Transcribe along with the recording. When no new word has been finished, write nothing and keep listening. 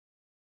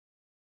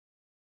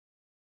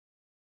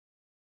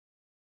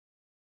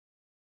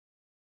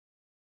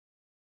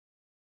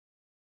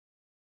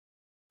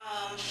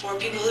For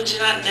people who do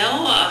not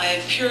know,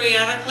 I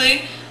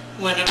periodically,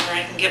 whenever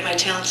I can get my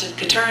talented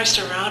guitarist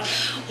around,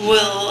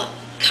 will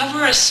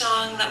cover a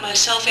song that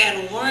myself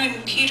and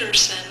Warren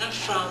Peterson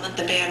from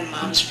the band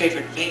Mom's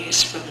Favorite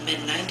Vase from the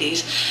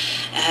mid-90s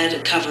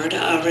had covered,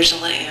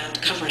 original and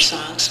cover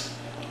songs.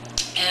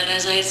 And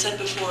as I had said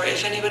before,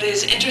 if anybody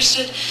is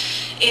interested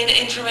in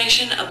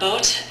information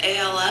about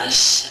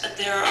ALS,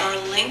 there are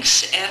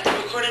links at the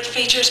recorded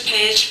features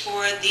page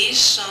for these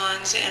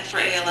songs and for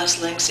ALS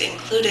links,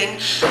 including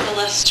the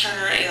Les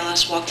Turner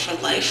ALS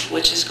Walk4Life,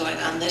 which is going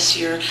on this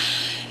year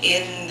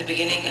in the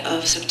beginning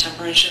of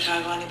September in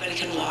Chicago. Anybody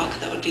can walk.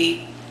 That would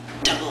be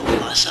double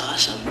plus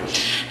awesome.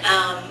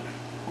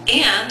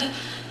 And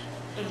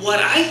what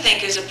I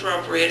think is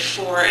appropriate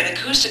for an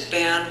acoustic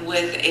band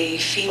with a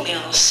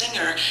female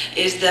singer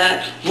is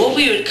that what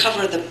we would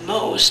cover the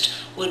most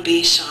would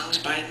be songs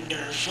by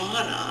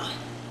Nirvana.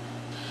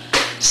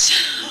 So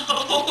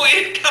we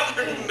had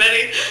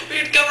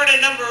covered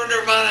a number of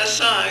Nirvana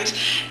songs,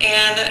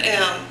 and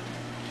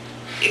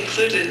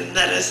included in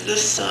that is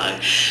this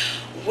song,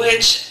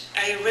 which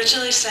I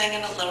originally sang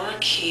in a lower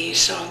key,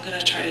 so I'm going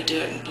to try to do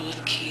it in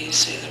both keys,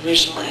 so the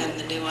original and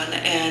the new one.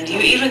 And you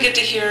even get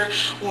to hear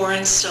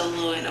Warren's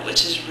solo in it,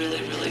 which is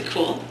really, really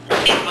cool,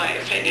 in my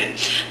opinion.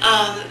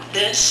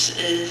 This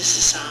is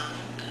a song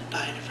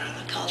by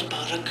Nirvana called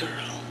About a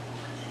Girl.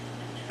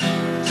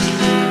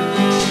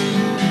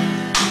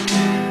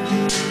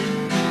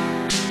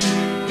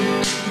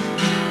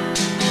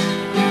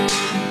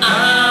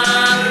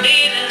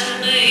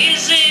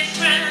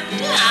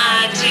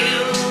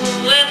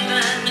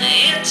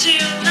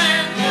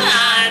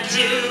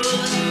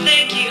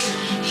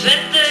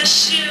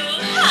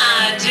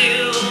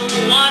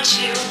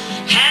 You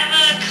have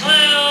a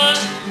clue,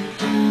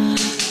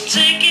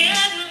 take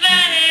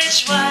advantage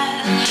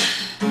while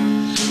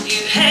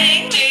you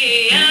hang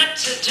me out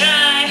to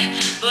dry,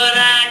 but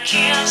I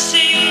can't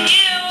see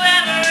you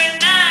every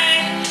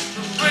night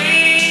for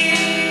free,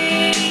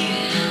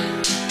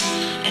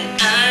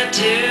 and I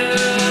do.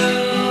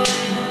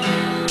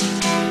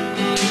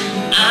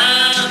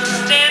 I'm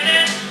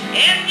standing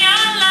in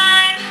your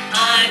line,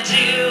 I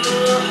do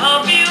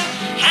hope you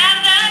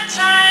have that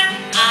time,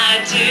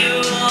 I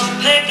do.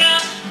 Pick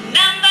up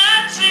number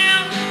 2,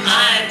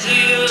 I do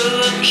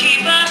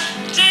keep a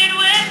date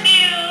with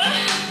you,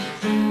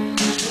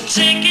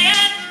 take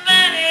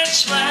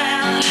advantage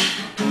while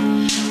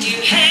you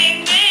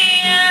hang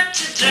me out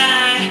to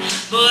dry,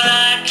 but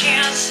I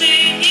can't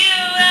see you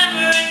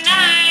every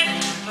night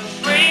for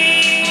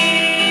free,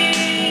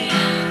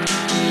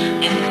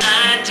 and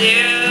I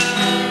do.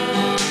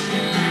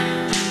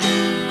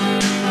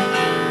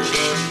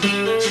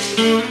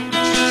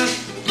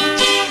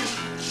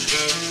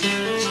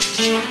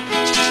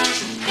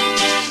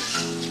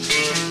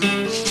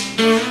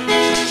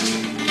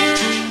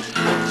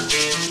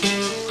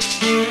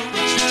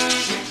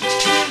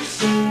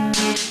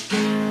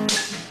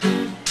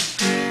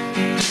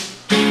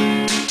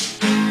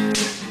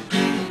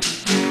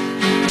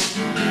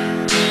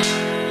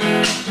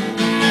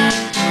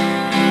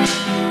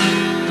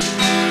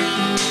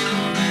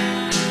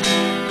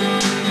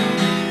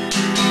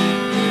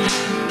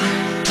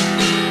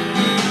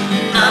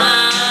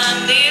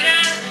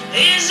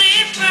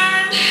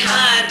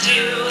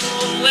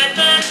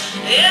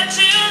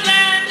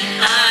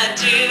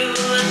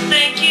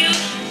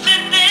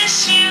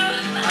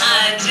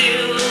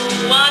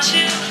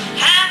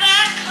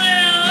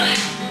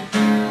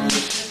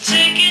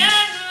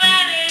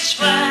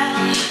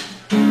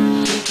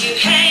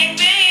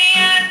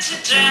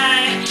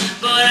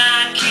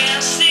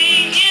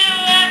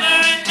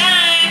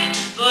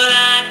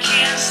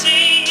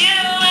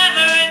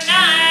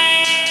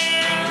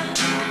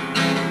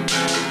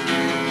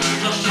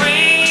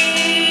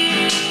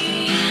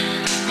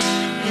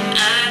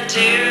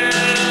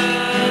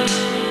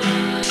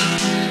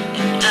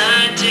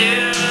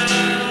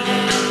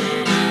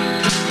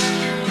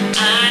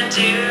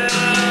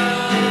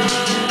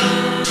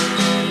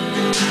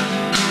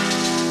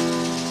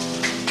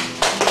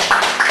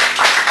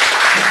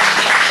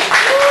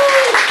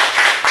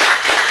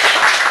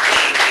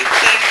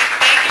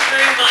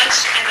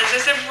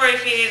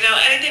 If you need to know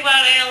anything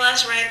about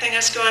ALS or anything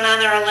that's going on,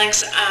 there are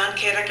links on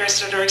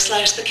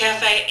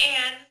kdecker's.org/thecafe,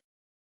 and